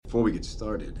Before we get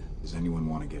started, does anyone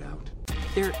want to get out?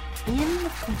 They're in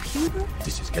the computer?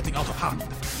 This is getting out of hand.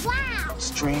 Wow!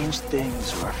 Strange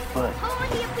things are afoot.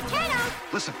 Holy potato!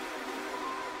 Listen.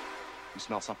 You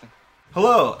smell something?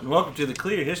 Hello, and welcome to the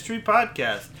Clear History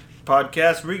Podcast.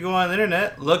 Podcast where we go on the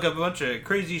internet, look up a bunch of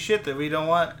crazy shit that we don't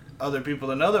want other people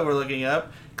to know that we're looking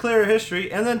up, clear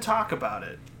history, and then talk about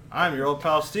it. I'm your old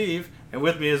pal Steve, and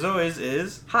with me as always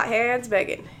is... Hot Hands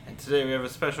Megan. And today we have a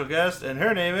special guest, and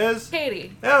her name is...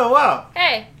 Katie. Oh, wow.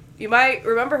 Hey. You might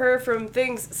remember her from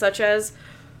things such as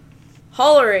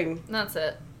hollering. That's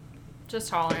it. Just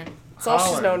hollering. That's all she's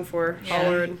Hollering. known for. Yeah.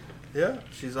 Hollering. Yeah,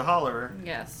 she's a hollerer.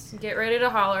 Yes. Get ready to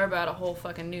holler about a whole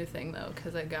fucking new thing, though,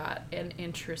 because I got an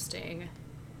interesting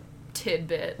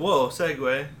tidbit Whoa,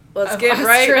 segue. Let's of get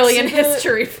right Australian to the-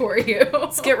 history for you.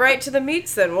 Let's get right to the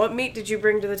meats then. What meat did you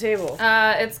bring to the table?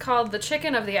 It's called the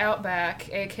chicken of the outback,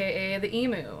 a.k.a. the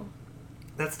emu.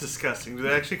 That's disgusting. Do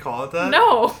they actually call it that?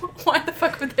 No! Why the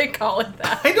fuck would they call it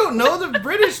that? I don't know. The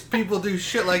British people do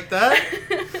shit like that.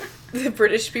 The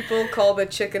British people call the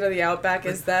chicken of the outback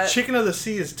is that? Chicken of the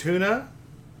sea is tuna?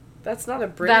 That's not a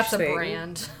British That's a thing.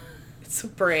 brand. It's a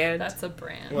brand. That's a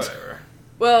brand. Whatever.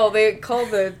 Well, they call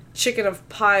the chicken of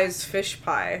pies fish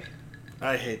pie.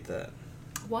 I hate that.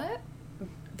 What?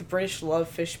 The British love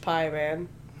fish pie, man.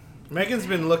 Megan's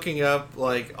been looking up,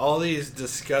 like, all these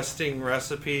disgusting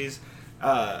recipes.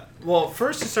 Well,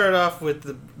 first to start off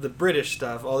with the British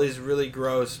stuff, all these really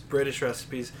gross British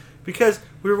recipes, because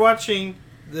we were watching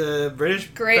the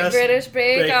Great Best British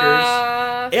Bake Bakers.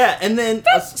 Off. Yeah, and then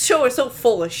That show is so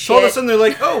full of shit. all of a sudden they're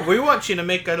like, oh, we want you to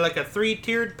make like a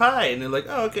 3-tiered pie. And they're like,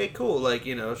 oh, okay, cool. Like,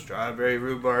 you know, strawberry,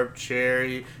 rhubarb,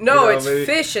 cherry. No, you know, it's maybe-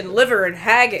 fish and liver and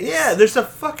haggis. Yeah, there's a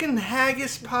fucking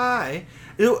haggis pie.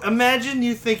 Imagine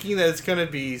you thinking that it's going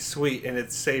to be sweet and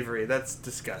it's savory. That's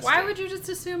disgusting. Why would you just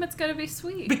assume it's gonna be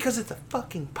sweet? Because it's a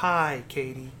fucking pie,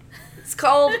 Katie. It's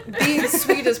called being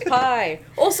sweet as pie.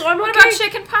 Also, I'm What okay. about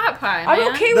chicken pot pie, man?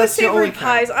 I'm okay with That's the savory only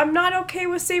kind. pies. I'm not okay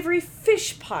with savory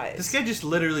fish pies. This guy just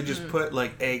literally just put,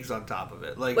 like, eggs on top of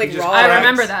it. Like Like he just raw I eggs?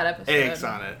 remember that episode. Eggs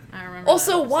on it. I remember.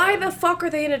 Also, that why episode. the fuck are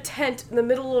they in a tent in the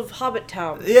middle of Hobbit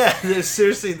Town? Yeah,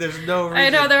 seriously, there's no reason. I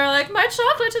know, they were like, my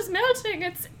chocolate is melting.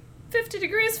 It's 50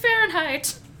 degrees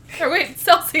Fahrenheit. Or wait,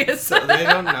 Celsius. So they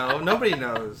don't know. Nobody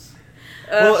knows.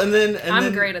 Well, and then... I'm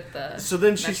then, great at the So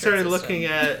then she metric started system. looking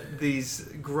at these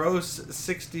gross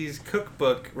 60s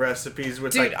cookbook recipes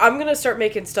with, Dude, like... I'm gonna start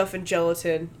making stuff in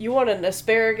gelatin. You want an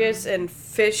asparagus and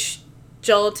fish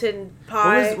gelatin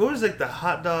pie? What was like the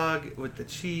hot dog with the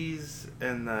cheese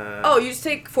and the... Oh, you just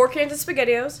take 4 cans of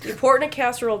SpaghettiOs, you pour it in a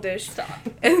casserole dish,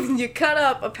 and you cut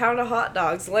up a pound of hot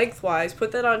dogs lengthwise,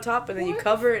 put that on top, and then you What?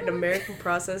 cover it in American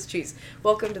processed cheese.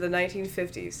 Welcome to the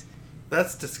 1950s.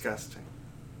 That's disgusting.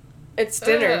 It's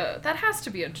dinner. That has to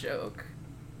be a joke.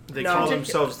 They No. call Ridiculous.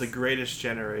 themselves the greatest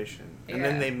generation. And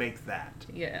then Yeah. they make that.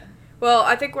 Yeah. Well,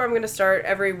 I think where I'm going to start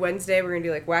every Wednesday, we're going to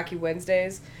do like Wacky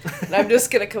Wednesdays, and I'm just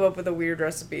going to come up with a weird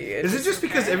recipe. Is it just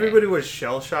because everybody was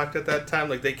shell-shocked at that time?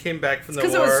 Like, they came back from the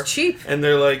because war... it was cheap. And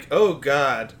they're like, oh,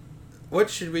 God, what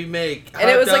should we make? And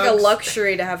it Hot was like a dogs?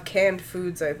 luxury to have canned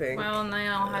foods, I think. Well, and they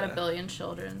all had a billion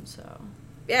children, so.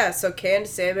 Yeah, so canned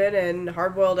salmon and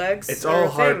hard-boiled eggs. It's are all a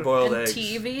thing. hard-boiled And eggs.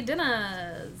 TV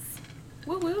dinners.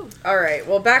 Woo woo. All right,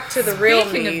 well, back to the real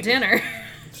Speaking meat. of dinner.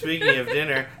 Speaking of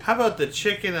dinner, how about the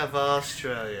chicken of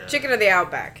Australia? Chicken of the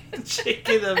Outback.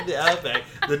 Chicken of the Outback.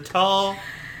 The tall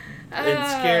and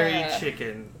scary Ah.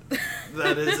 chicken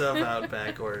that is of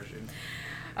Outback origin.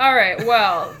 All right,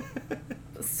 well,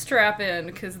 strap in,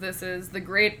 because this is the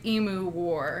Great Emu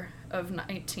War of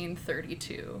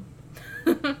 1932.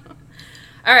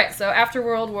 All right, so after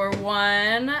World War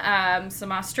I,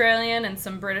 some Australian and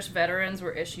some British veterans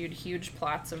were issued huge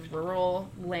plots of rural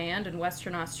land in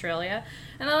Western Australia,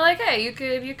 and they're like, "Hey,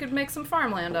 you could make some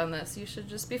farmland on this. You should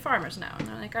just be farmers now." And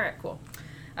they're like, "All right, cool."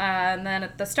 And then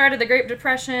at the start of the Great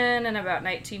Depression, in about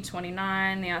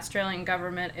 1929, the Australian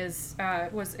government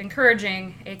was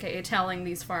encouraging, aka telling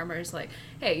these farmers, like,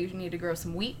 "Hey, you need to grow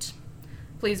some wheat.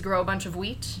 Please grow a bunch of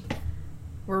wheat.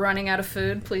 We're running out of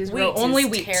food. Please grow only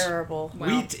wheat." Terrible. Well,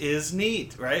 Wheat is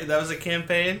neat, right? That was a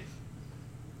campaign?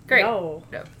 Great. No.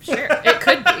 No, sure. It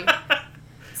could be.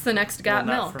 It's the next Got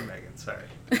Well, Milk. not for Megan,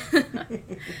 sorry.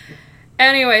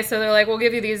 Anyway, so they're like, we'll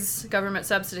give you these government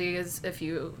subsidies if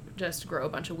you just grow a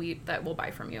bunch of wheat that we'll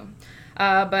buy from you.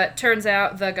 But turns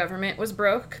out the government was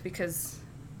broke because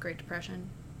Great Depression,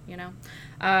 you know.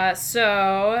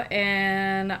 So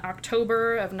in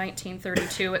October of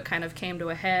 1932, it kind of came to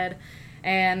a head,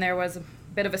 and there was a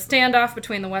bit of a standoff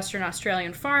between the Western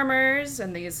Australian farmers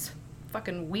and these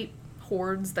fucking wheat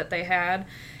hordes that they had,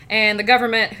 and the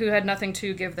government, who had nothing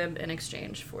to give them in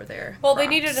exchange for their Well, they crops.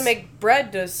 needed to make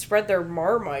bread to spread their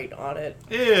Marmite on it.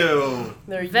 Ew.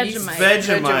 Their Vegemite. yeast-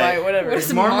 Vegemite. whatever. What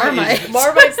is Marmite Marmite? is-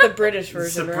 Marmite's the British It's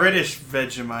version, the right? British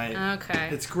Vegemite. Okay.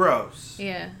 It's gross.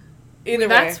 Yeah. Either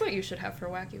That's way. what you should have for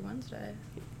Wacky Wednesday.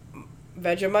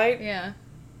 Vegemite? Yeah.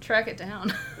 Track it down.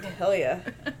 Hell yeah.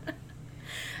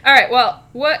 All right, well,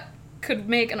 what could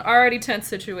make an already tense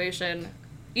situation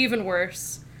even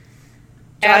worse?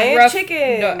 Giant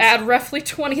chickens! No, add roughly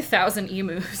 20,000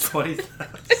 emus.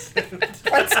 20,000.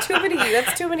 That's too many.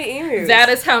 That's too many emus. That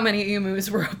is how many emus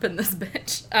were up in this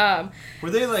bitch. Were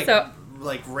they like So-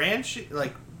 ranch?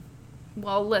 Like,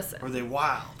 Well, listen. were they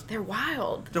wild? They're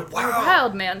wild. They're They're wild.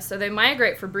 wild, man. So they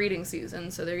migrate for breeding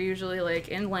season. So they're usually like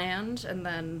inland, and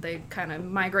then they kind of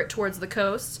migrate towards the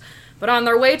coast. But on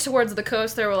their way towards the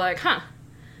coast, they were like,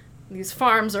 these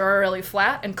farms are really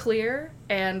flat and clear,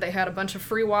 and they had a bunch of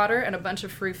free water and a bunch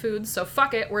of free food, so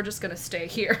fuck it, we're just gonna stay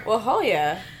here. Well, hell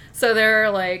yeah. So they're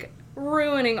like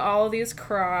ruining all of these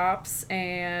crops,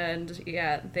 and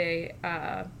yeah, they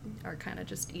are kind of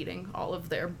just eating all of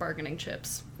their bargaining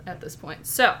chips at this point.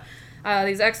 So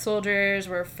these ex-soldiers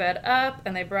were fed up,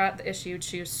 and they brought the issue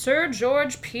to Sir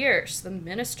George Pierce, the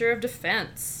Minister of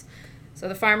Defense. So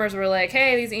the farmers were like,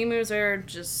 hey, these emus are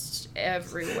just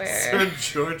everywhere. Sir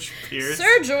George Pierce.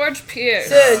 Sir George Pierce.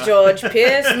 Sir George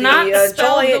Pierce, Not the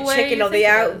spelled the giant way chicken you of the think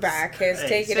it is. outback, has Hey,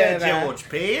 taken Sir over. George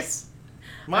Pierce.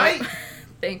 Mate.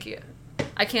 Thank you.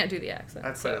 I can't do the accent.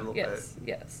 I tried a little yes,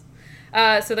 yes.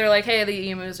 So they're like, hey, the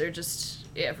emus are just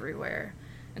everywhere.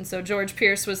 And so George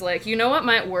Pierce was like, you know what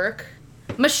might work?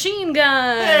 Machine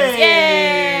guns!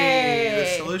 Hey! The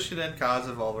Yay! solution and cause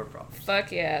of all of our problems.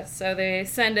 Fuck yeah. So they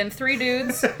send in 3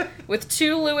 dudes with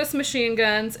 2 Lewis machine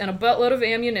guns and a buttload of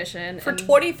ammunition. For and-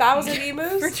 20,000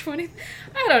 emus? For 20...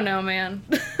 I don't know, man.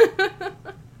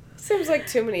 Seems like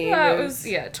too many emus.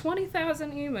 That was,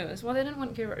 20,000 emus. Well, they didn't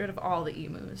want to get rid of all the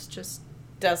emus, just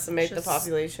Decimate the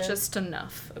population. Just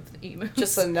enough of the emus.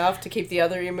 Just enough to keep the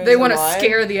other emus They want to alive?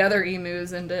 scare the other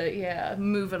emus into,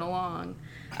 moving along.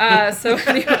 So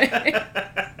anyway,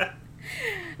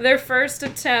 their first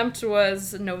attempt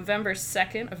was November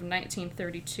 2nd of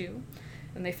 1932.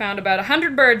 And they found about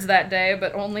 100 birds that day,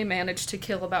 but only managed to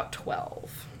kill about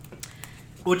 12.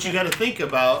 What you got to think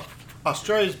about,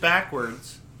 Australia's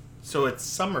backwards, so it's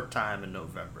summertime in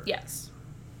November. Yes.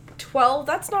 12?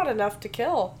 That's not enough to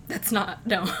kill. That's not,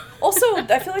 no. Also,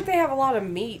 I feel like they have a lot of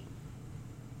meat.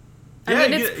 I Yeah,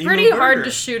 mean, you it's get emu pretty hard burger.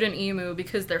 to shoot an emu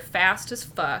because they're fast as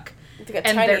fuck. They got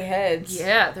And tiny they're- heads.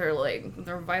 Yeah, they're like,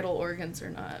 their vital organs are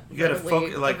not You got to readily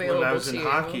focus, like when I available was in to you.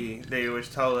 hockey, they always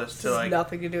tell us This to has like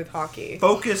nothing to do with hockey.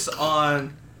 focus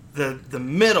on the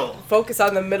middle, Focus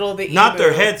on the middle of the not emu.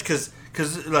 their heads,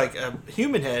 because like a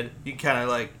human head, you kind of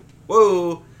like,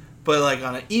 whoa, but like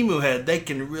on an emu head, they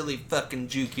can really fucking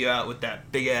juke you out with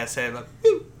that big ass head, like,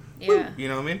 woo, woo, Yeah. you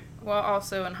know what I mean? Well,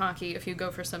 also in hockey, if you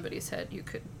go for somebody's head, you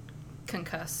could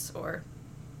concuss or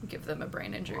give them a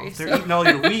brain injury. If they're so- eating all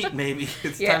your wheat, maybe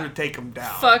it's Yeah. time to take them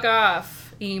down. Fuck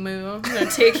off, emu. I'm gonna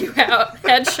take you out.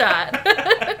 Headshot.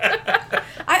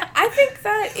 I think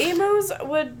that emus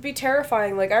would be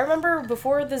terrifying. Like, I remember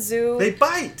before the zoo... They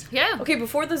bite. Yeah. Okay,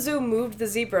 before the zoo moved the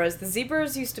zebras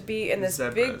used to be in this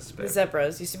Zebras, big... babe. The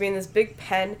zebras used to be in this big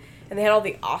pen, and they had all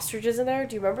the ostriches in there.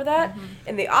 Do you remember that? Mm-hmm.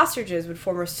 And the ostriches would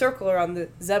form a circle around the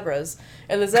zebras,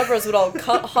 and the zebras would all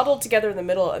huddle together in the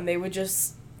middle, and they would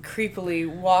just creepily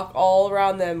walk all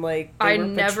around them like they I were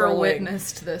never patrolling.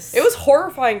 witnessed this. It was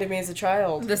horrifying to me as a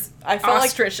child. this I felt like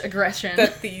ostrich aggression.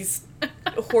 that these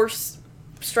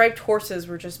striped horses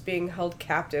were just being held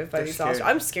captive by They're these scared. ostriches.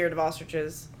 I'm scared of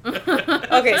ostriches.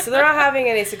 Okay, so they're not having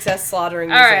any success slaughtering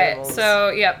these All right, animals. so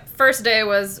yep, first day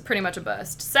was pretty much a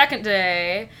bust. Second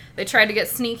day, they tried to get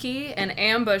sneaky and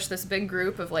ambush this big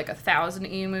group of like 1,000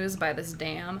 emus by this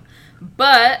dam.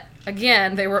 But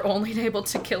again, they were only able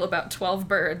to kill about 12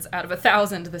 birds out of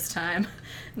 1,000 this time.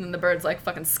 And then the birds like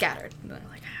fucking scattered. And they're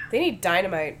like, They need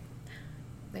dynamite.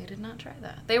 they did not try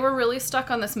that. They were really stuck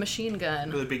on this machine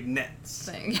gun Really big nets.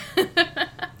 thing.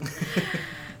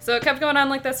 So it kept going on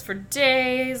like this for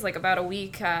days, like about a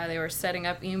week. They were setting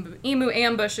up emu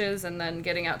ambushes and then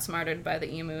getting outsmarted by the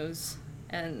emus.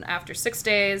 And after 6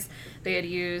 days, they had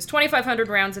used 2,500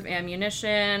 rounds of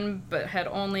ammunition, but had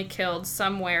only killed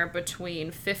somewhere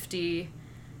between 50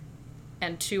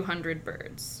 and 200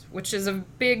 birds, which is a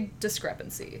big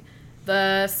discrepancy.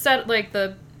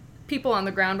 The people on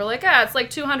the ground were like, it's like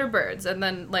 200 birds. And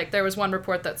then, like, there was one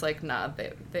report that's like, nah,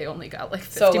 they only got like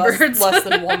 50 So birds. less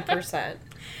than 1%.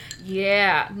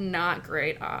 Yeah, not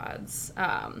great odds.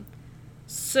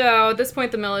 So at this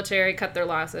point, the military cut their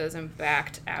losses and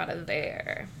backed out of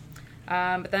there.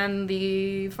 But then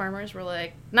the farmers were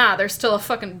like, nah, there's still a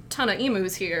fucking ton of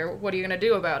emus here. What are you going to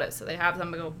do about it? So they have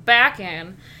them go back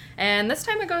in. And this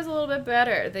time it goes a little bit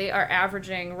better. They are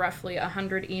averaging roughly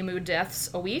 100 emu deaths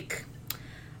a week.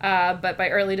 But by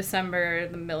early December,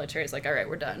 the military is like, all right,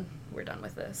 we're done. We're done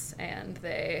with this. And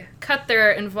they cut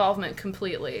their involvement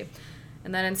completely.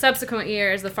 And then in subsequent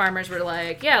years, the farmers were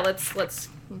like, yeah, let's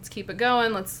keep it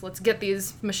going. Let's get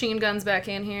these machine guns back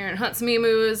in here and hunt some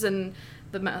emus. And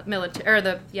the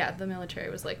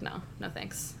military was like, no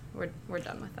thanks. We're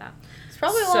done with that. It's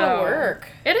probably a lot of work.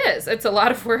 It is. It's a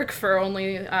lot of work for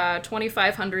only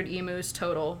 2,500 emus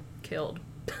total killed.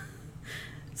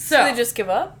 So they just give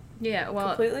up? Yeah,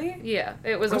 well, completely? Yeah,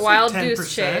 it was a What's wild like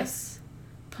goose 10%? chase.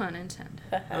 Pun intended.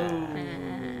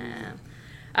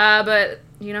 But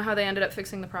you know how they ended up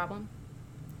fixing the problem?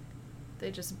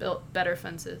 They just built better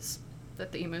fences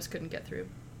that the emus couldn't get through.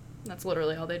 That's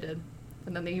literally all they did.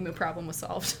 And then the emu problem was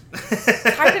solved.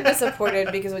 Kind of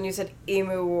disappointed because when you said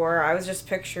emu war, I was just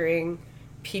picturing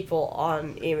people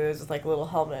on emus with like little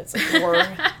helmets, like war.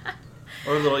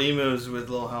 Or little emus with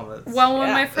little helmets. Well,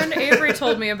 when my friend Avery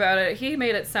told me about it, he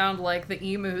made it sound like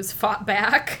the emus fought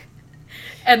back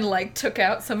and like took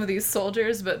out some of these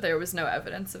soldiers, but there was no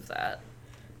evidence of that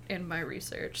in my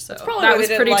research. So Probably that why was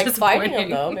they pretty didn't like fighting disappointing.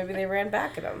 them, though. Maybe they ran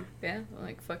back at them. Yeah,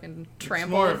 like fucking more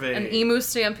trample of a an emu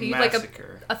stampede,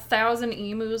 massacre. like 1,000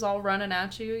 emus all running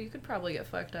at you. You could probably get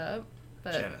fucked up.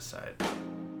 But Genocide.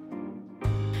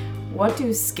 What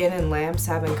do skin and lamps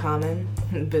have in common?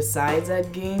 Besides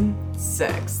Ed Gein?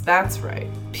 Sex. That's right.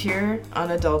 Pure,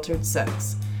 unadulterated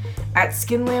sex. At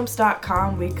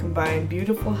skinlamps.com, we combine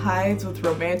beautiful hides with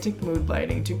romantic mood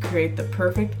lighting to create the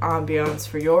perfect ambiance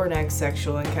for your next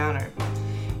sexual encounter.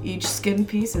 Each skin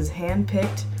piece is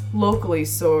hand-picked, locally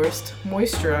sourced,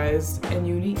 moisturized, and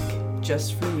unique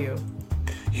just for you.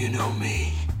 You know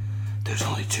me. There's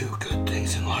only two good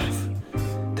things in life.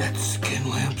 That's skin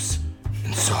lamps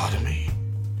and sodomy.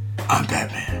 I'm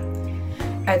Batman.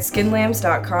 At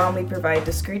skinlamps.com, we provide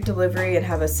discreet delivery and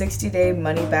have a 60-day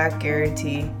money-back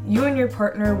guarantee. You and your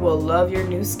partner will love your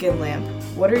new skin lamp.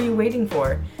 What are you waiting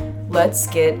for? Let's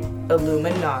get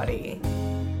Illuminati.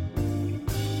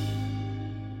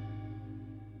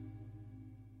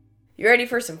 You ready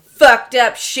for some fucked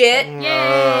up shit?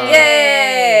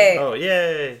 Yay! Oh,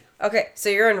 yay! Okay, so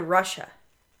you're in Russia.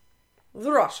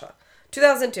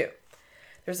 2002.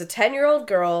 There's a 10-year-old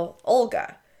girl,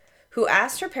 Olga, who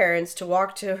asked her parents to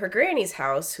walk to her granny's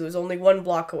house, who was only 1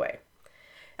 block away,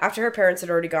 after her parents had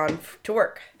already gone to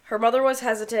work. Her mother was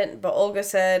hesitant, but Olga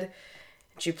said,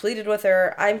 she pleaded with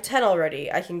her, I'm 10 already,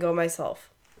 I can go myself.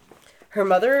 Her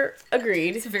mother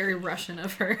agreed. it's very Russian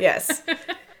of her. Yes.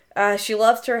 She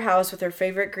left her house with her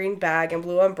favorite green bag and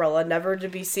blue umbrella, never to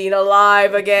be seen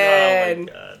alive again.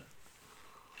 Oh my god.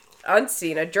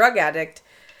 Unseen, a drug addict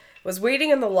was waiting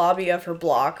in the lobby of her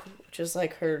block, which is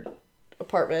like her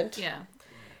apartment. Yeah.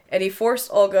 And he forced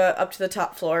Olga up to the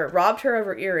top floor, robbed her of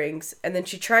her earrings, and then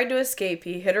she tried to escape.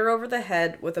 He hit her over the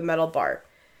head with a metal bar.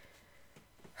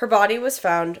 Her body was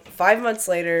found 5 months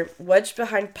later, wedged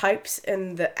behind pipes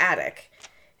in the attic,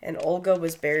 and Olga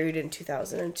was buried in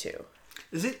 2002.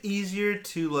 Is it easier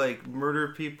to, like, murder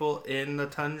people in the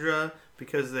tundra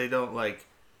because they don't, like,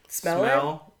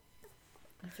 smell?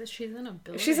 If she's in a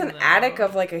building, If she's an though. attic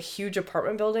of like a huge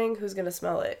apartment building, who's gonna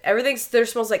smell it? Everything there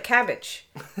smells like cabbage.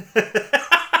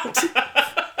 I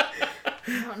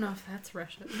don't know if that's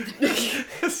Russian.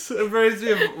 It reminds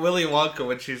me of Willy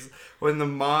Wonka when the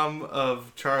mom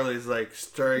of Charlie's like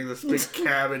stirring this big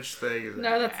cabbage thing.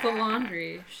 No, that's the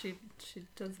laundry. She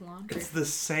does laundry. It's the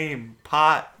same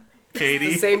pot,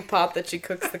 Katie. The same pot that she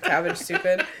cooks the cabbage soup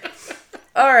in.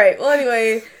 Alright, well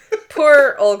anyway,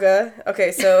 poor Olga.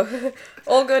 Okay, so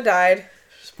Olga died.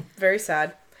 Very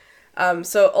sad.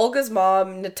 So Olga's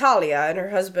mom, Natalia, and her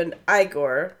husband,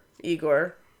 Igor,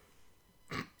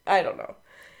 I don't know.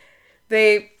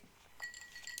 They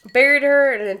buried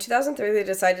her, and in 2003 they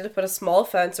decided to put a small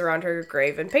fence around her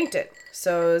grave and paint it.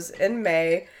 So it was in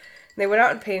May, and they went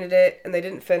out and painted it, and they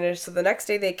didn't finish, so the next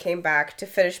day they came back to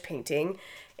finish painting,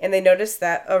 and they noticed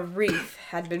that a wreath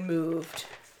had been moved.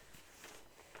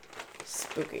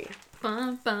 Spooky.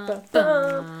 Bum, bum, Bum.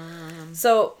 bum.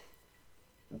 So,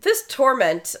 this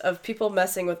torment of people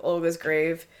messing with Olga's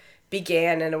grave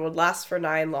began, and it would last for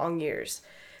 9 long years.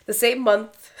 The same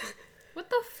month... What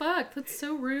the fuck? That's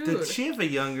so rude. Did she have a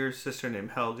younger sister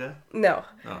named Helga? No.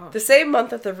 Oh. The same month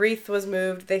that the wreath was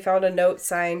moved, they found a note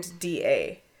signed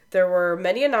D.A. There were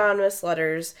many anonymous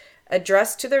letters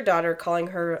addressed to their daughter calling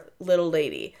her Little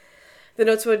Lady. The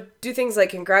notes would do things like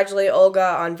congratulate Olga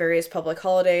on various public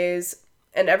holidays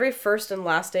and every first and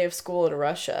last day of school in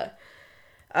Russia.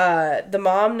 The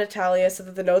mom, Natalia, said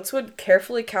that the notes would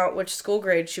carefully count which school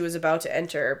grade she was about to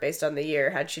enter based on the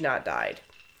year had she not died.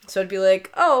 So it'd be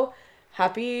like, oh,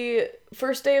 happy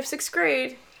first day of 6th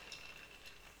grade.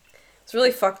 It's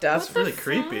really fucked up. That's really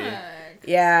creepy.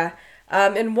 Yeah.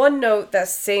 In one note that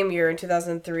same year in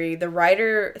 2003, the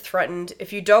writer threatened,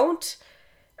 if you don't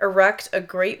erect a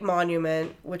great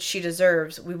monument, which she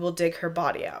deserves, we will dig her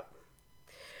body out.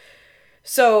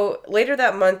 So later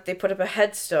that month, they put up a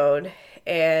headstone,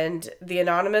 and the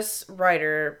anonymous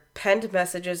writer penned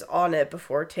messages on it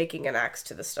before taking an axe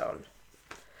to the stone.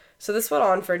 So this went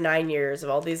on for 9 years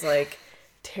of all these, like,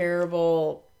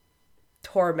 terrible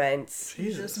torments.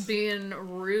 Jesus. Just being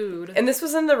rude. And this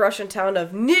was in the Russian town of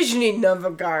Nizhny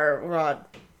Novgorod.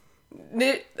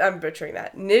 I'm butchering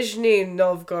that. Nizhny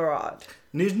Novgorod.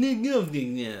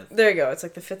 Nizhny. There you go. It's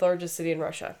like the 5th largest city in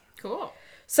Russia. Cool.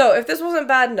 So, if this wasn't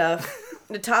bad enough,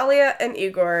 Natalia and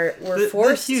Igor were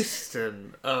forced... The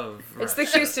Houston of Russia. It's the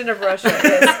Houston of Russia. It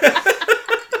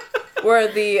is. Where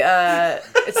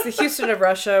it's the Houston of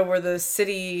Russia, where the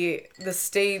state...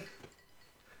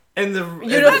 And the Uniform.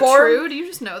 Is that true? Do you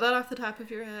just know that off the top of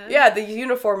your head? Yeah, the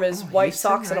uniform is white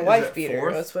Houston, socks and a right? wife Is it beater.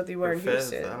 fourth That's what they wear or in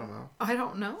fifth? Houston. I don't know. I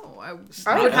don't know.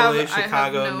 I not would have LA,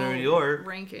 Chicago, I have no New York.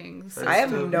 rankings. I have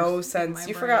Still no in sense. my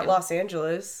You forgot brain. Los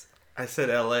Angeles. I said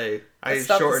L.A. I It's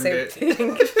not the shortened same it.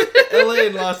 thing. L.A.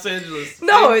 and Los Angeles.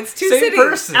 No, Same- it's two same cities.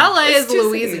 person. LA is It's two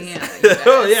Louisiana.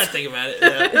 Oh yeah, think about it.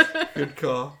 Yeah. Good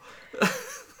call.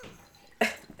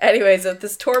 Anyways,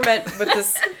 this torment with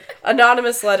this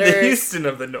anonymous letters. The Houston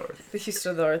of the North. The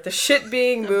Houston of the North. The shit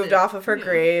being moved off of her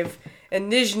grave in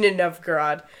Nizhny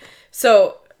Novgorod.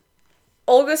 So,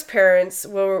 Olga's parents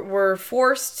were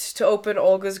forced to open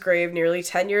Olga's grave nearly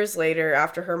 10 years later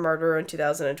after her murder in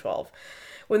 2012.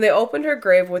 When they opened her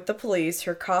grave with the police,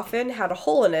 her coffin had a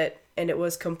hole in it and it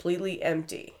was completely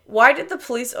empty. Why did the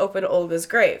police open Olga's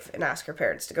grave and ask her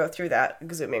parents to go through that,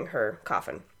 exhuming her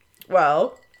coffin?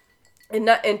 Well, in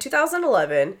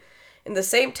 2011, in the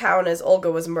same town as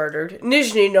Olga was murdered,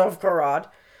 Nizhny Novgorod,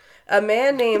 a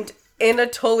man named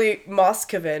Anatoly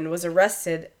Moskvin was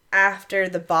arrested after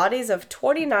the bodies of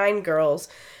 29 girls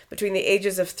between the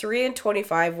ages of 3 and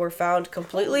 25 were found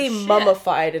completely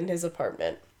mummified in his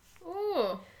apartment.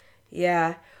 Ooh.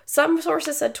 Yeah. Some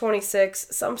sources said 26,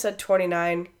 some said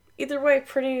 29. Either way,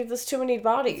 there's too many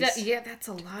bodies. That's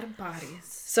a lot of bodies.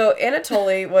 So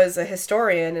Anatoly was a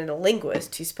historian and a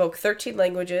linguist. He spoke 13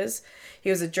 languages. He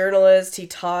was a journalist. He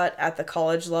taught at the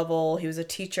college level. He was a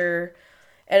teacher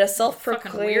and a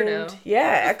self-proclaimed weirdo.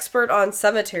 expert on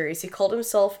cemeteries. He called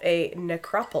himself a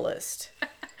necropolist.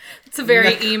 It's a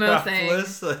very emo thing.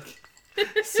 Necropolis,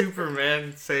 like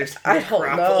Superman saves I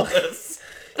don't know. Necropolis.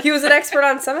 He was an expert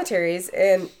on cemeteries,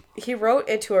 and he wrote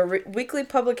into a weekly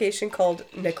publication called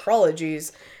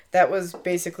Necrologies that was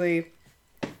basically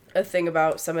a thing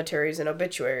about cemeteries and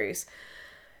obituaries.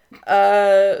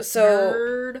 So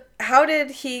Nerd. how did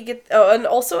he get... Oh, and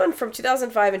also from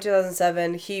 2005 and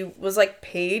 2007, he was, like,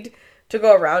 paid to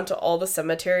go around to all the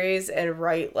cemeteries and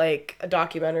write, like, a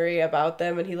documentary about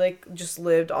them, and he, like, just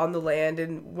lived on the land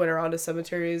and went around to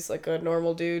cemeteries like a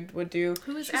normal dude would do.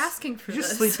 Who is asking for You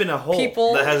just this? sleep in a hole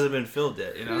People- that hasn't been filled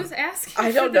yet, you know? Who's asking I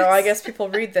for don't know. this? I guess people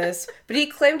read this. But he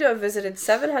claimed to have visited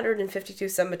 752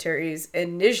 cemeteries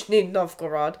in Nizhny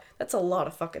Novgorod. That's a lot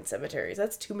of fucking cemeteries.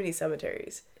 That's too many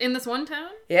cemeteries. In this one town?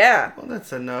 Yeah. Well,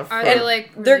 that's enough. Are for- they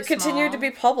like They're really continued to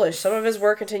small? be published. Some of his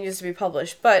work continues to be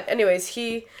published. But anyways,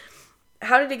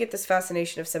 how did he get this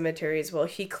fascination of cemeteries? Well,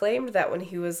 he claimed that when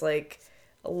he was like,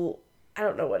 I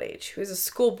don't know what age, he was a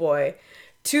schoolboy,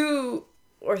 2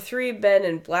 or 3 men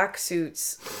in black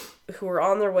suits who were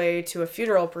on their way to a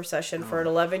funeral procession for an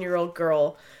 11-year-old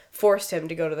girl forced him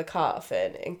to go to the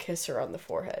coffin and kiss her on the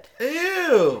forehead.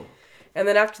 Ew! And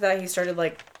then after that, he started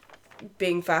like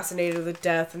being fascinated with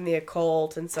death and the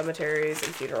occult and cemeteries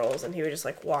and funerals, and he would just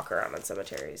like walk around in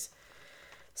cemeteries.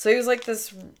 So he was like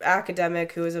this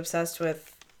academic who was obsessed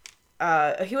with,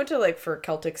 he went to like for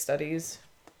Celtic studies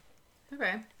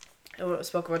Okay. and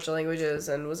spoke a bunch of languages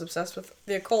and was obsessed with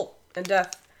the occult and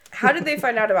death. How did they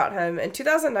find out about him? In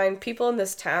 2009, people in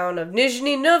this town of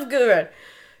Nizhny Novgorod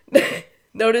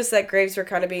noticed that graves were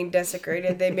kind of being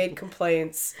desecrated. They made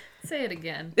complaints. Say it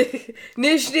again.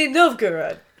 Nizhny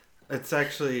Novgorod. It's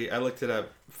actually, I looked it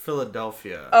up,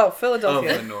 Philadelphia. Oh,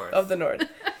 Philadelphia. Of the North. Of the North.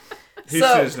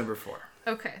 Houston is number 4.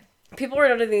 Okay. People were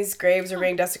noting these graves were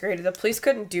being desecrated. The police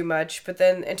couldn't do much. But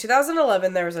then in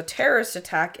 2011, there was a terrorist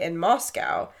attack in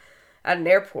Moscow at an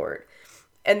airport.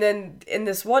 And then in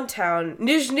this one town,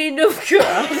 Nizhny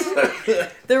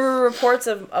Novgorod, there were reports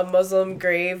of a Muslim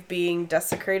grave being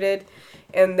desecrated.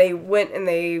 And they went and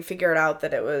they figured out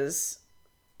that it was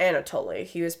Anatoly.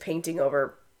 He was painting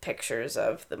over pictures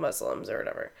of the Muslims or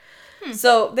whatever.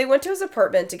 So they went to his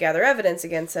apartment to gather evidence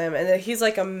against him, and then he's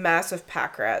like a massive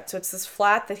pack rat. So it's this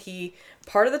flat that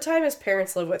part of the time his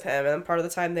parents live with him, and then part of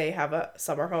the time they have a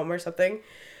summer home or something.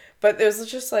 But there's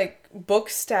just like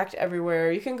books stacked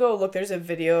everywhere. You can go look, there's a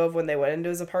video of when they went into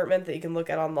his apartment that you can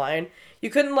look at online. You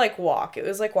couldn't like walk. It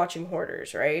was like watching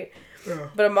Hoarders, right? Yeah.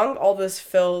 But among all this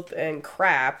filth and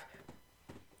crap,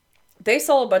 they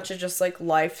saw a bunch of just like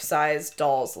life-size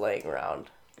dolls laying around.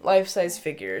 Life-size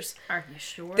figures. Are you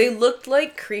sure? They looked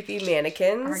like creepy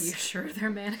mannequins. Are you sure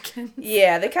they're mannequins?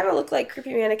 Yeah, they kind of look like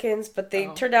creepy mannequins, but they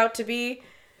turned out to be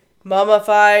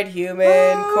mummified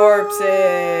human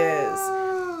corpses.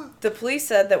 The police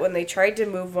said that when they tried to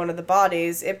move one of the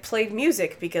bodies, it played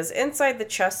music because inside the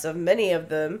chests of many of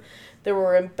them, there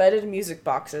were embedded music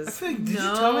boxes. I think, did you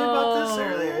tell me about this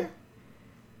earlier?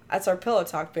 That's our pillow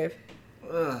talk, babe.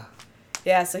 Ugh.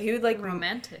 Yeah, so he would like...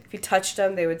 Romantic. If you touched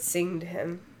them, they would sing to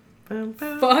him.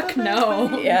 Fuck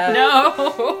no. Yeah.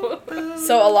 No.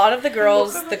 So a lot of the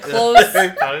girls, the clothes...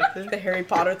 The Harry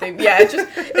Potter thing. Yeah,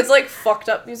 it's like fucked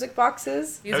up music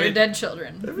boxes. These are dead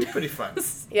children. That'd be pretty fun.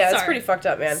 Yeah, it's pretty fucked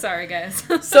up, man. Sorry, guys.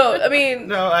 So, I mean...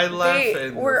 No, I laugh they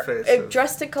in were the face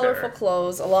dressed in colorful terror.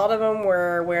 clothes. A lot of them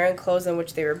were wearing clothes in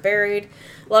which they were buried.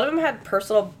 A lot of them had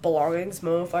personal belongings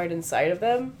mummified inside of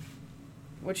them,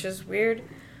 which is weird.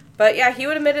 But yeah, he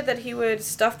would admitted that he would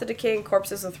stuff the decaying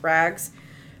corpses with rags.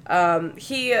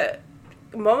 He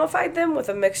mummified them with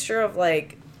a mixture of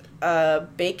like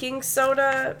baking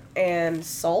soda and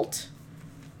salt.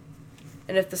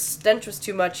 And if the stench was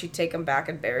too much, he'd take them back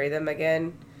and bury them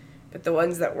again. But the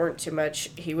ones that weren't too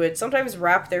much, he would sometimes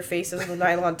wrap their faces with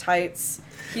nylon tights.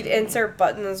 He'd insert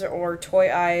buttons or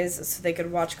toy eyes so they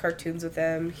could watch cartoons with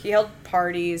them. He held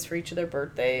parties for each of their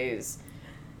birthdays.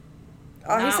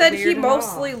 He said he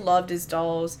mostly loved his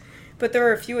dolls, but there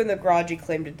were a few in the garage he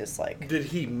claimed to dislike. Did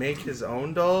he make his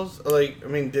own dolls? Like, I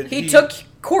mean, did he... He took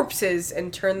corpses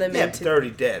and turned them into... they're already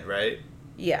dead, right?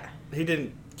 Yeah. He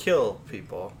didn't kill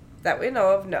people. That we know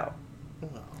of, no.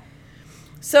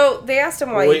 So they asked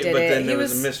him why he did it. But then there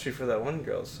was a mystery for that one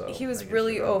girl, so... He was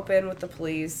really open with the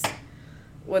police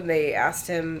when they asked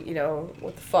him, you know,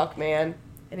 what the fuck, man?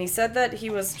 And he said that he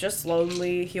was just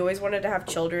lonely. He always wanted to have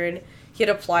children. He had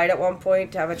applied at one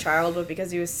point to have a child, but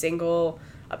because he was single,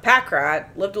 a pack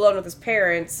rat, lived alone with his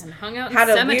parents, and hung out in had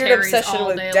a weird obsession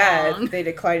with death, long. they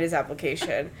declined his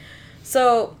application.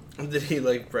 So... Did he,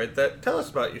 like, write that? Tell us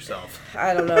about yourself.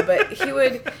 I don't know, but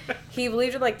he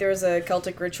believed in, like, there was a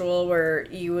Celtic ritual where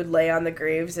you would lay on the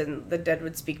graves and the dead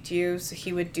would speak to you, so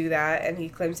he would do that, and he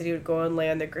claims that he would go and lay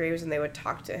on the graves and they would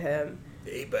talk to him.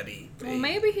 Hey, buddy. Well,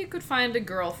 maybe he could find a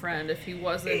girlfriend if he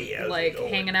wasn't,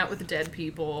 hanging out with dead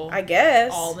people. I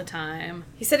guess. All the time.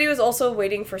 He said he was also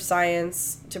waiting for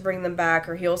science to bring them back,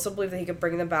 or he also believed that he could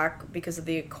bring them back because of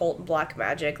the occult and black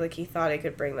magic, like he thought he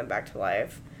could bring them back to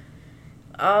life.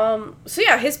 So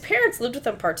yeah, his parents lived with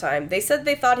him part-time. They said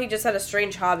they thought he just had a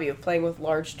strange hobby of playing with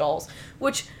large dolls,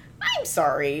 which, I'm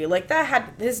sorry, like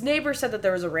his neighbor said that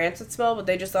there was a rancid smell, but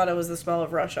they just thought it was the smell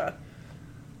of Russia.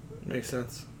 Makes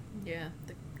sense. Yeah,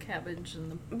 the cabbage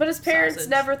and the But his parents sausage.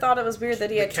 never thought it was weird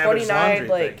that he had The cabbage 29,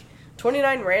 laundry thing.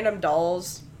 29 random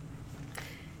dolls.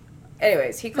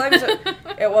 Anyways, he claims that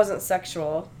it wasn't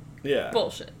sexual. Yeah.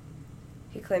 Bullshit.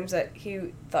 He claims that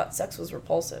he thought sex was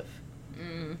repulsive.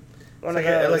 One It's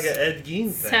of those. like an Ed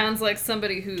Gein thing. Sounds like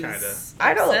somebody who's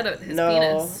I don't upset at his know.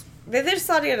 penis. They just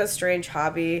thought he had a strange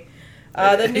hobby.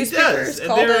 The He newspapers does, and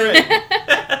called they're him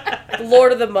the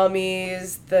Lord of the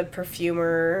Mummies, the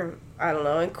perfumer. I don't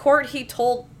know. In court, he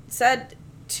said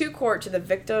to court to the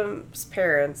victim's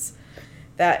parents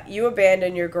that you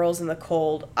abandoned your girls in the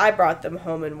cold. I brought them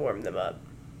home and warmed them up.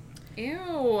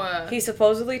 Ew. He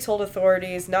supposedly told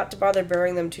authorities not to bother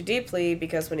burying them too deeply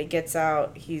because when he gets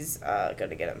out, he's going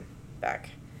to get them back.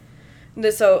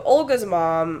 So Olga's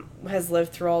mom has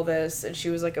lived through all this, and she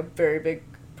was like a very big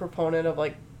proponent of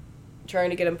like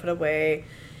trying to get him put away.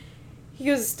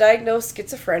 He was diagnosed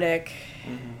schizophrenic.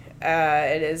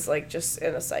 And is like just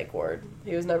in a psych ward.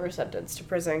 He was never sentenced to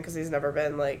prison because he's never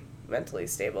been like mentally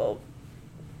stable.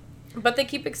 But they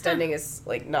keep extending his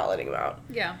like not letting him out.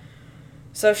 Yeah.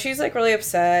 So she's like really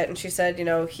upset, and she said, you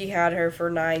know, he had her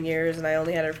for 9 years and I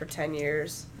only had her for 10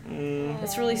 years.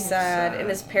 It's really sad. And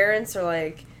his parents are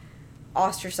like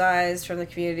ostracized from the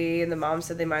community, and the mom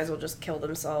said they might as well just kill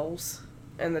themselves.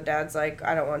 And the dad's like,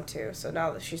 I don't want to. So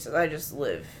now that she says, I just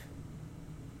live.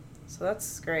 So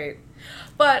that's great.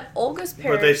 But Olga's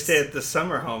parents... But they stay at the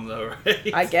summer home, though,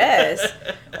 right? I guess.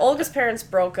 Olga's parents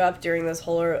broke up during this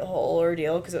whole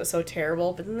ordeal because it was so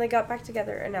terrible, but then they got back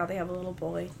together, and now they have a little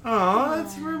boy. Oh,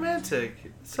 that's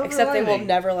romantic. So Except they will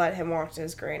never let him walk to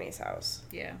his granny's house.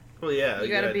 Yeah. Well, yeah. You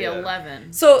gotta be idea.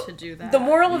 11 So, to do that. the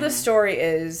moral of this story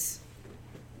is...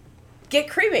 Get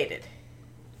cremated.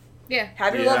 Yeah.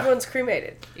 Have your Yeah. loved ones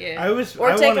cremated. Yeah. Or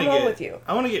take them home with you.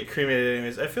 I want to get cremated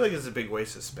anyways. I feel like it's a big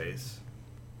waste of space.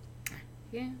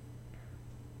 Yeah.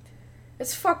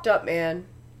 It's fucked up, man.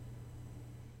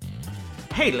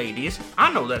 Hey ladies,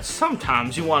 I know that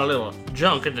sometimes you want a little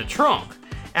junk in the trunk.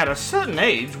 At a certain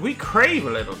age, we crave a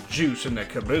little juice in the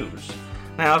caboose.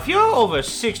 Now, if you're over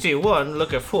 61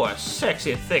 looking for a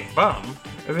sexy thick bum,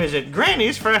 visit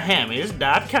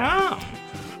granniesforhammies.com.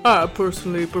 I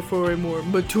personally prefer a more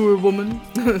mature woman.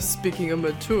 Speaking of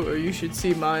mature, you should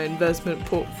see my investment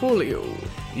portfolio.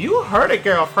 You heard it,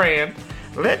 girlfriend.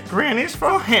 Let Grannies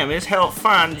for Hammies help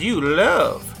find you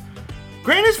love.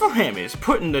 Grannies for Hammies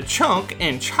putting the chunk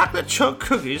in chocolate chunk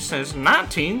cookies since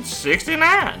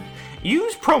 1969.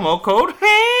 Use promo code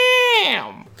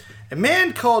HAM. A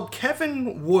man called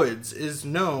Kevin Woods is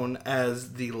known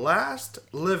as the last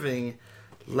living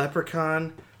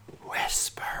leprechaun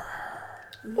whisperer.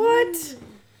 What?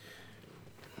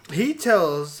 He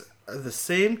tells the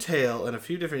same tale in a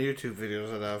few different YouTube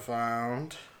videos that I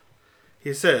found.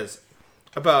 He says,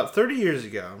 about 30 years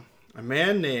ago, a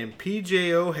man named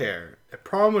P.J. O'Hare, a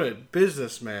prominent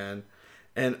businessman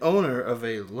and owner of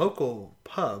a local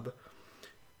pub,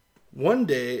 one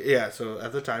day, so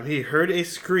at the time, he heard a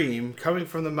scream coming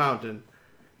from the mountain.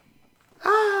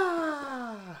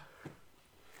 Ah!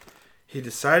 He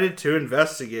decided to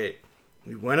investigate.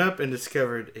 He went up and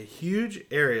discovered a huge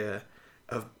area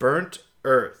of burnt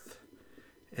earth.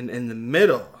 And in the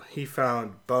middle, he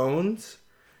found bones,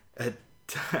 a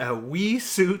wee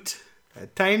suit, a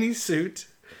tiny suit,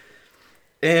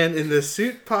 and in the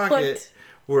suit pocket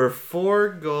were 4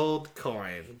 gold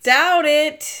coins. Doubt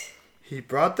it. He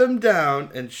brought them down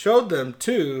and showed them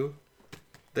to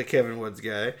the Kevin Woods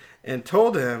guy and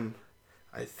told him,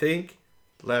 I think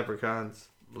leprechauns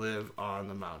live on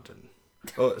the mountain.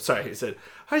 Oh, sorry, he said,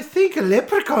 I think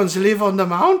leprechauns live on the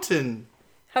mountain.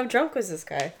 How drunk was this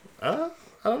guy? I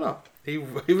don't know. He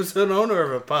was an owner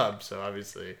of a pub, so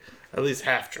obviously at least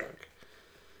half drunk.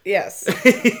 Yes.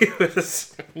 He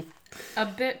was... A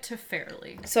bit too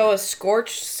fairly. So a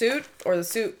scorched suit? Or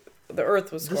the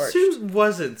earth was The scorched? suit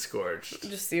wasn't scorched.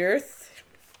 Just the earth?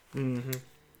 Mm-hmm.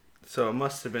 So it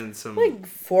must have been some... Like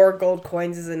 4 gold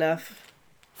coins is enough.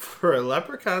 For a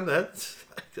leprechaun, that's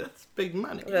big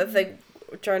money. That's like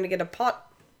trying to get a pot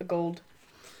of gold.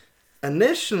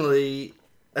 Initially,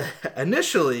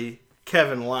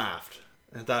 Kevin laughed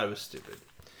and thought it was stupid.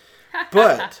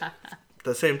 But at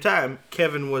the same time,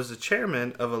 Kevin was the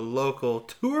chairman of a local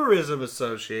tourism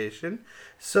association,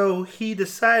 so he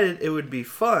decided it would be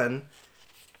fun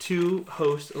to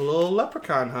host a little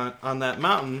leprechaun hunt on that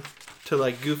mountain to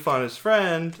like goof on his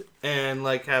friend and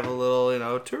like have a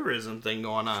little, tourism thing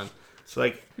going on. So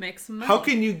like, make some money. How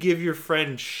can you give your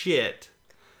friend shit,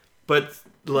 but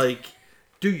like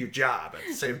do your job at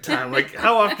the same time? Like,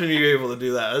 how often are you able to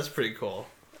do that? That's pretty cool.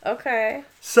 Okay.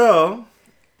 So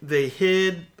they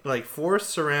hid like 4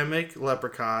 ceramic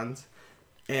leprechauns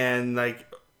and like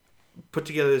put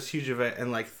together this huge event,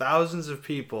 and like thousands of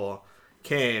people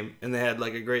came and they had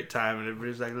like a great time, and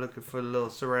everybody's like looking for the little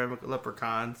ceramic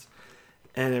leprechauns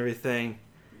and everything.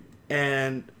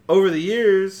 And over the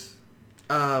years,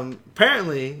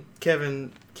 apparently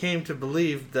Kevin came to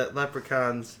believe that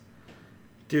leprechauns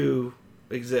do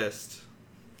exist.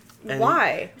 And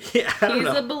why? Yeah, I don't He's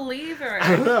know. a believer.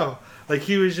 I don't know. Like,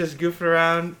 he was just goofing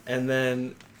around, and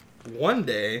then one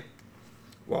day,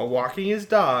 while walking his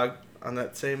dog on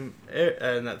that same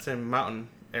in that same mountain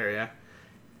area,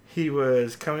 he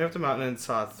was coming up the mountain and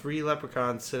saw 3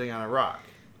 leprechauns sitting on a rock.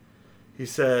 He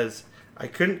says, I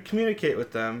couldn't communicate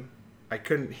with them. I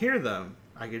couldn't hear them.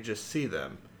 I could just see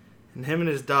them. And him and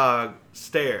his dog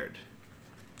stared,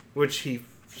 which he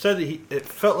said that it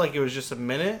felt like it was just a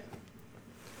minute.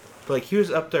 But like, he was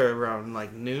up there around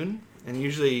like noon, and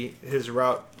usually his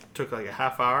route took like a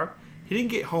half hour. He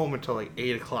didn't get home until like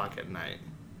 8 o'clock at night.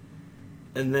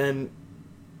 And then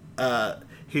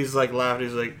he's like laughing.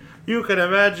 He's like, you can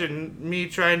imagine me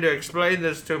trying to explain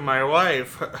this to my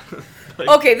wife. Like,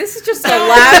 Okay, this is just an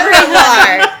elaborate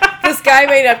lie. This guy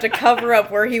made up to cover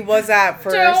up where he was at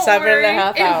for Don't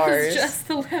 7.5 hours. It was just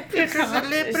the leprechaun. It's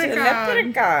a It's a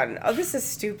leprechaun. Oh, this is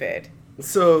stupid.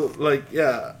 So, like,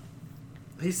 yeah.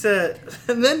 He said,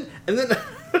 and then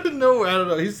out of nowhere, I don't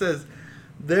know, he says,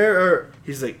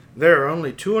 He's like, there are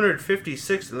only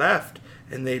 256 left,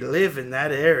 and they live in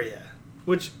that area.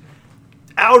 Which,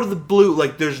 out of the blue,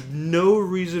 like, there's no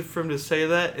reason for him to say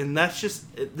that, and that's just,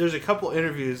 there's a couple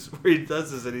interviews where he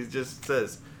does this, and he just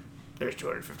says, there's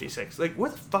 256. Like, where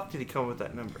the fuck did he come up with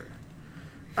that number?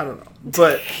 I don't know.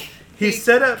 But he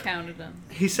counted them.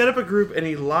 He set up a group, and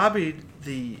he lobbied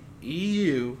the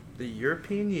EU, the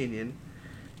European Union,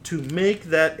 to make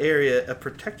that area a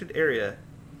protected area.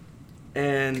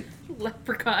 And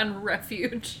Leprechaun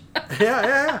refuge.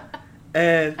 yeah.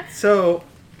 And so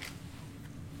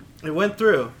it went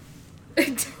through.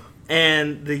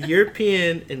 And the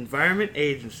European Environment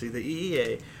Agency, the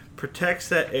EEA, protects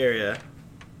that area.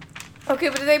 Okay,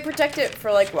 but do they protect it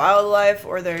for, like, wildlife,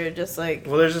 or they're just, like...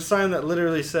 Well, there's a sign that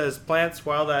literally says plants,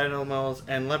 wild animals,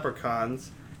 and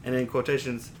leprechauns, and in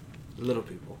quotations, little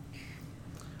people,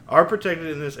 are protected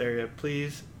in this area.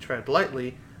 Please tread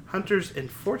lightly. Hunters and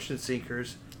fortune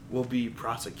seekers will be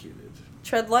prosecuted.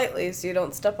 Tread lightly so you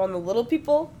don't step on the little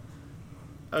people?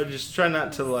 I just try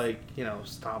not to, like,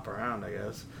 stomp around, I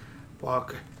guess.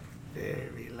 Walk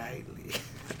very lightly.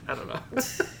 I don't know.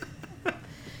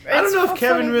 I don't know if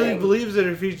Kevin really believes it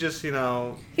or if he's just,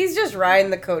 He's just riding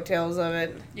the coattails of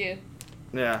it. Yeah.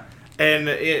 Yeah. And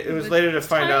it was later to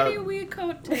find out... Tiny wee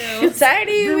coattails.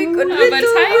 Tiny wee Of a tiny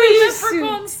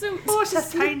leprechaun suit. Oh, it's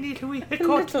a tiny wee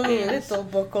coattails. Little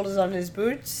buckles on his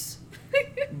boots.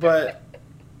 But,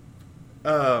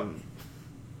 the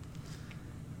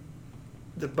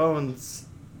bones...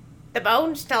 The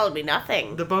bones tell me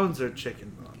nothing. The bones are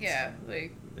chicken bones. Yeah,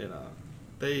 like...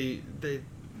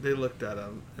 They looked at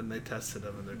them and they tested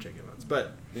them and they're chicken bones.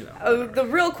 But, the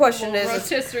real question is,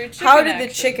 rotisserie chicken how did the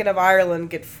action. chicken of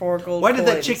Ireland get 4 gold Why did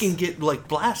that coins? chicken get, like,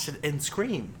 blasted and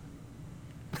scream?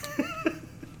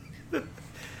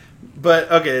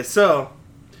 But, okay, so...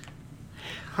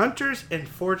 Hunters and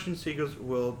fortune seekers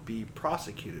will be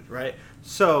prosecuted, right?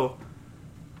 So,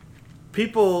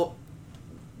 people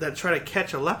that try to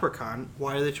catch a leprechaun,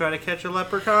 why do they try to catch a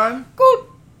leprechaun? Go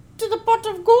to the pot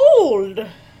of gold.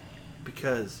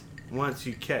 Because once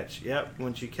you catch the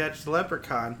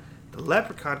leprechaun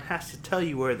has to tell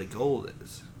you where the gold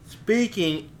is.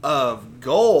 Speaking of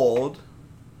gold,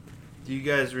 do you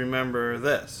guys remember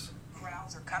this?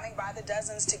 Crowds are coming by the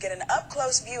dozens to get an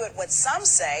up-close view at what some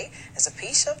say is a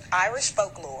piece of Irish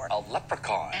folklore. A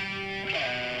leprechaun.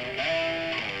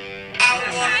 I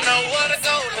wanna know where to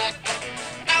go.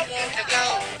 I want to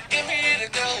go. Give me the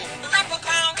gold.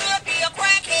 Leprechaun could be a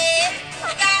crackhead.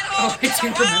 Oh, I do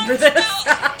remember this.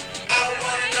 I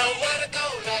wanna know where to go.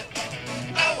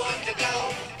 I want to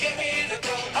go. Give me the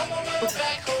gold. I wanna know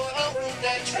back hole over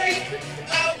that tree.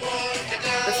 I want to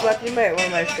go. This might be one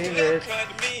of my favorites.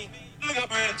 Look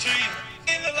up at the tree.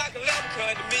 It look like a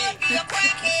leprechaun to me. Be a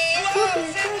crackhead.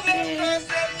 Sing the leprechaun,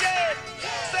 say yeah.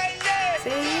 Say yeah. Say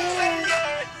yeah. Say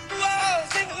yeah. Whoa,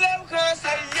 sing the leprechaun,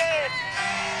 say yeah.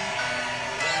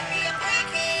 Be a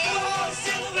crackhead. Whoa,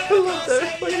 sing the leprechaun,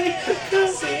 say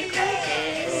yeah.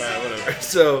 Alright, whatever.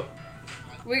 So,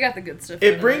 We got the good stuff.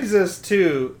 it brings us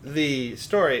to the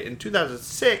story in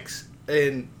 2006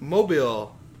 in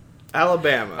Mobile,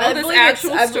 Alabama. Oh, this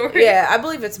actual story? Yeah, I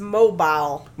believe it's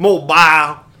Mobile.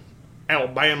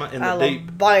 Alabama in the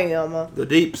Alabama.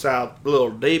 deep south, a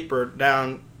little deeper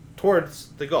down towards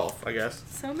the Gulf, I guess.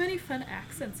 So many fun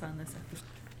accents on this episode.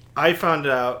 I found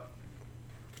out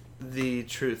the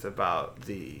truth about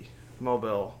the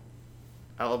Mobile,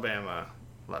 Alabama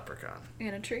leprechaun.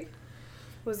 In a tree?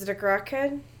 Was it a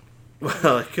crackhead?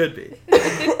 Well, it could be.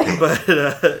 But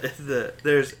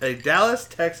there's a Dallas,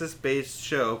 Texas-based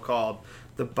show called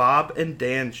The Bob and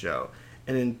Dan Show.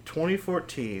 And in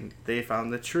 2014, they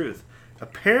found the truth.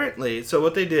 Apparently, so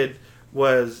what they did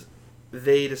was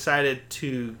they decided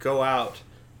to go out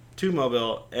to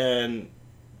Mobile and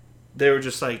they were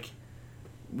just like,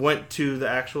 went to the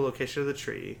actual location of the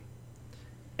tree.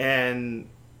 And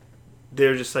they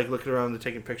were just like looking around and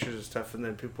taking pictures and stuff. And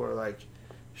then people were like,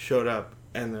 showed up.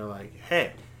 And they're like,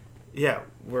 hey, yeah,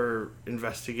 we're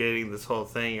investigating this whole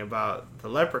thing about the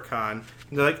leprechaun.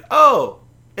 And they're like, oh,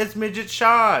 it's Midget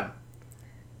Sean.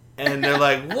 And they're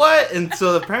like, what? And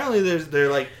so apparently they're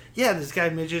like, yeah, this guy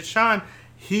Midget Sean,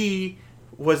 he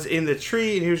was in the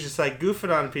tree and he was just like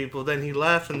goofing on people. Then he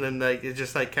left and then like it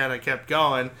just like kind of kept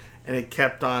going and it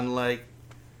kept on like.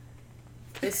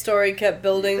 The story kept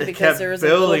building It because kept there was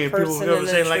building a and little people person were in the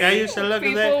saying tree. like, I used to look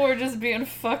at that. People were just being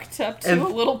fucked up to And- a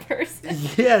little person.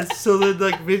 Yes, so then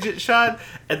like Midget Sean,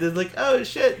 and then like, oh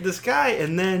shit, this guy,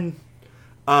 and then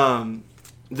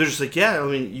they're just like, yeah, I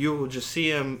mean, you will just see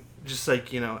him just like,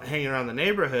 hanging around the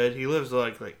neighborhood. He lives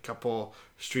like a couple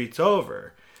streets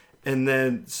over. And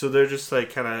then so they're just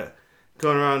like kind of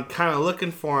going around kind of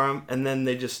looking for him, and then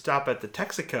they just stop at the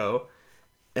Texaco,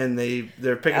 and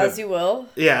they're picking up... As you will.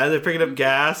 Yeah, they're picking up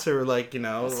gas or, like, you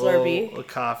know, a little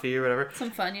coffee or whatever.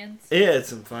 Some Funyuns. Yeah,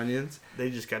 some Funyuns. They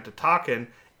just got to talking.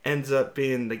 Ends up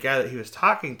being the guy that he was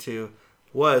talking to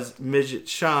was Midget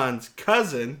Sean's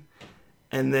cousin,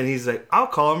 and then he's like, "I'll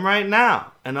call him right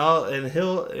now, and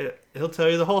he'll tell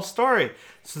you the whole story."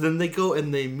 So then they go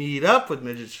and they meet up with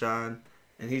Midget Sean,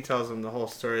 and he tells them the whole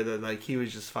story that like he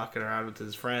was just fucking around with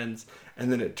his friends,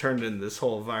 and then it turned into this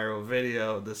whole viral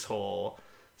video, this whole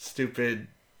stupid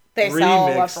They saw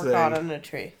a remix leprechaun thing. on a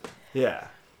tree. Yeah,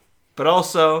 but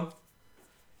also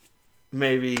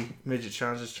maybe Midget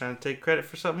Sean's just trying to take credit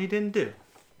for something he didn't do.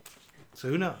 So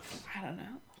who knows? I don't know.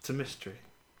 It's a mystery.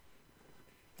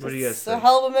 What do you guys It's think? a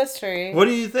hell of a mystery. What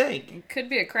do you think? It could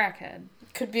be a crackhead.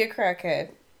 Could be a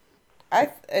crackhead.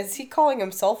 Is he calling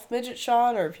himself Midget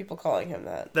Sean, or are people calling him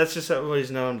that? That's just what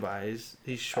he's known by.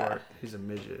 He's short. He's a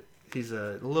midget. He's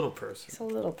a little person. He's a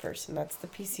little person. That's the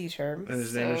PC term. And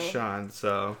his name is Sean,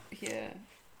 so... Yeah.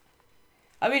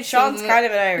 I mean, Sean's kind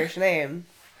of an Irish name.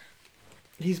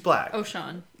 He's black. Oh,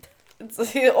 Sean.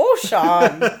 Oh,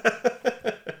 Sean.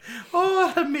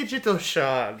 Oh, a midget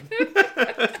Sean.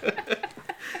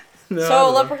 No, So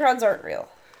leprechauns aren't real.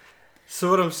 So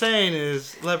what I'm saying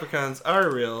is leprechauns are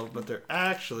real, but they're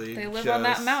actually They live on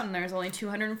that mountain. There's only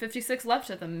 256 left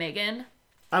of them, Megan.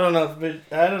 I don't know.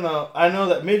 I don't know. I know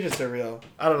that midgets are real.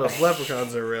 I don't know if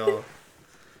leprechauns are real.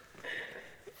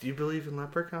 Do you believe in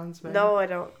leprechauns, man? No, I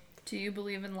don't. Do you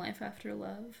believe in life after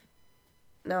love?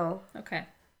 No. Okay.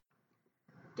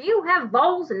 Do you have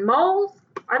voles and moles?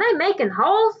 Are they making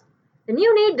holes? Then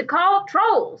you need to call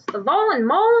trolls, the vole and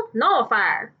mole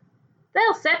nullifier.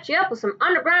 They'll set you up with some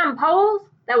underground poles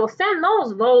that will send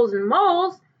those voles and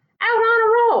moles out on a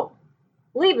roll,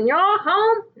 leaving your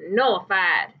home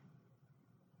nullified.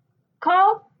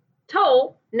 Call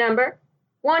toll number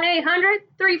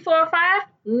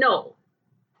 1-800-345-NULL.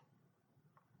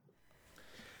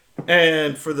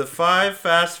 And for the 5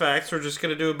 fast facts, we're just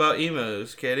going to do about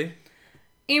emus, Katie.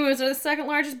 Emus are the second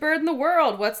largest bird in the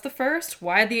world. What's the first?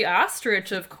 Why, the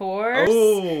ostrich, of course.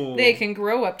 Oh. They can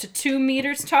grow up to 2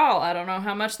 meters tall. I don't know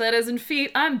how much that is in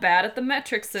feet. I'm bad at the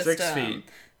metric system. 6 feet.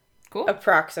 Cool.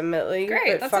 Approximately.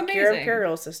 Great, But that's fuck your amazing.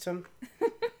 imperial system.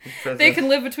 They can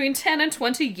live between 10 and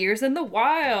 20 years in the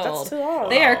wild. That's too long.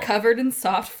 They are covered in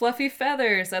soft, fluffy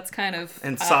feathers. That's kind of...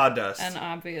 And sawdust. An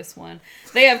obvious one.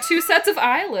 They have 2 sets of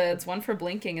eyelids, one for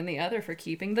blinking and the other for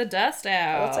keeping the dust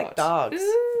out. Oh, it's like dogs.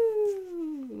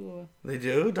 Ooh. They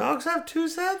do? Dogs have 2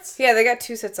 sets? Yeah, they got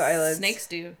 2 sets of eyelids. Snakes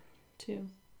do, too.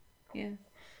 Yeah.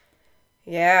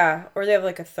 Yeah, or they have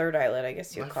like a third eyelid, I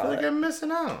guess you'd call I feel like it. I'm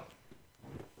missing out.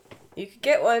 You could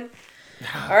get one.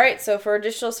 Alright, so for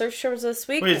additional search terms this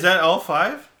week... Wait, is that all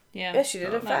 5? Yeah. Yeah, she did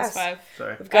it That was fast. 5.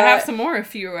 Sorry. We've I got... have some more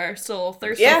if you are still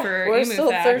thirsty for we're emu still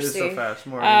facts. It is thirsty. so fast.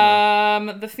 More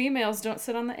emu. The females don't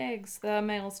sit on the eggs. The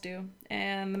males do.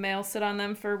 And the males sit on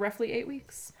them for roughly 8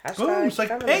 weeks. Oh, it's like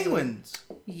feminism. penguins.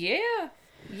 Yeah.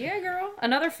 Yeah, girl.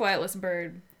 Another flightless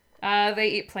bird. They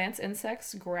eat plants,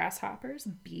 insects, grasshoppers,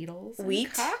 beetles, and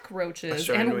Wheat? cockroaches,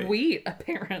 Australian and wheat,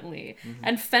 apparently.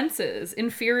 And fences,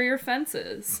 inferior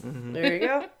fences. There you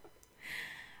go.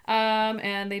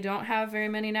 And they don't have very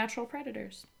many natural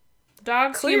predators.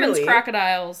 Dogs, humans, Clearly.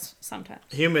 crocodiles, sometimes.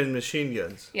 Human machine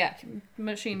guns. Yeah,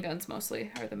 machine guns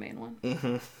mostly are the main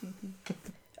one.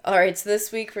 Alright, so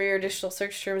this week for your additional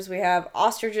search terms we have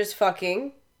ostriches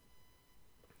fucking,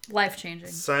 Life-changing.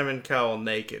 Simon Cowell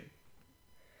naked.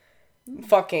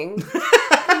 fucking,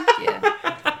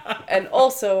 Yeah. and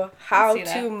also how see to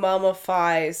that.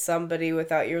 mummify somebody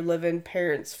without your living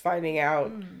parents finding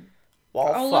out while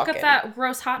Oh, fucking. look at that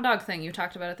gross hot dog thing you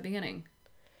talked about at the beginning.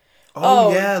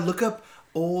 Oh, yeah, look up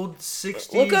old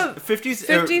 60s, Look up 50s,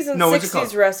 50s and what's it 60s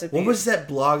called? recipes. What was that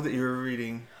blog that you were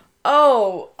reading?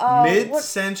 Oh,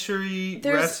 Mid-century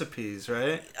there's- recipes,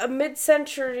 right? a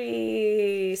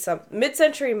mid-century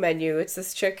menu. It's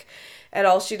this chick, and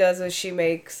all she does is she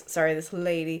makes this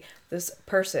lady, this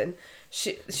person.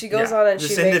 She goes Yeah, on and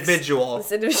this she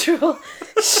makes individual.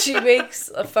 she makes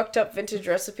a fucked up vintage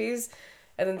recipes,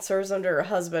 and then serves them to her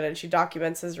husband, and she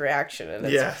documents his reaction, and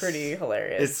it's Yes. pretty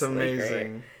hilarious. It's Like, great.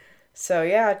 amazing. So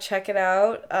yeah, check it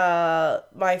out.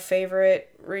 My favorite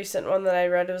recent one that I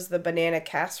read was the banana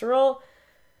casserole.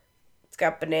 It's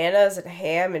got bananas and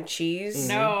ham and cheese.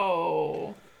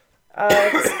 No.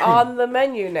 It's on the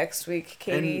menu next week,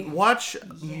 Katie. And watch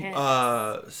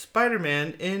Yes.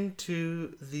 Spider-Man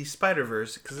Into the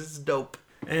Spider-Verse, because it's dope.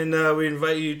 And we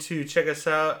invite you to check us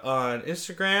out on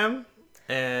Instagram.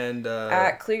 And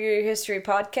At Clear Your History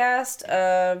Podcast.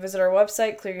 Visit our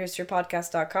website,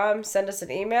 clearyourhistorypodcast.com. Send us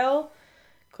an email,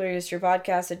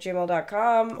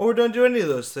 clearhistorypodcast@gmail.com. Or don't do any of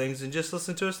those things and just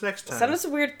listen to us next time. Send us a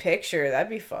weird picture. That'd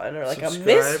be fun. Or like Subscribe. a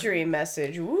mystery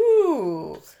message.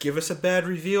 Woo! Give us a bad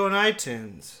review on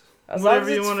iTunes. As Whatever long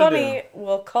as you it's want funny, to do.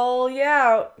 we'll call you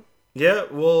out. Yeah,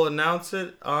 we'll announce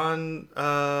it on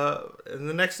in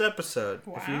the next episode.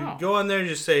 If you Wow. go on there and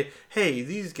just say, hey,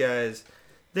 these guys,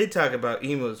 they talk about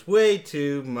emos way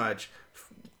too much.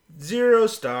 0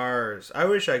 stars. I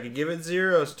wish I could give it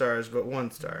 0 stars, but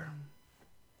 1 star.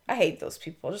 I hate those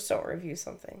people. Just don't review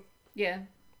something. Yeah.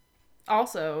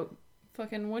 Also,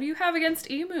 fucking, what do you have against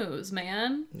emus,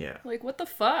 man? Yeah. Like, what the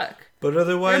fuck? But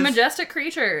otherwise, They're majestic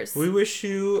creatures. we wish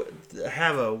you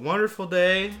have a wonderful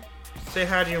day. Say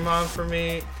hi to your mom for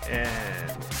me,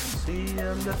 and see you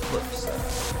on the flip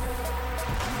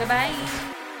side.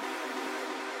 Goodbye.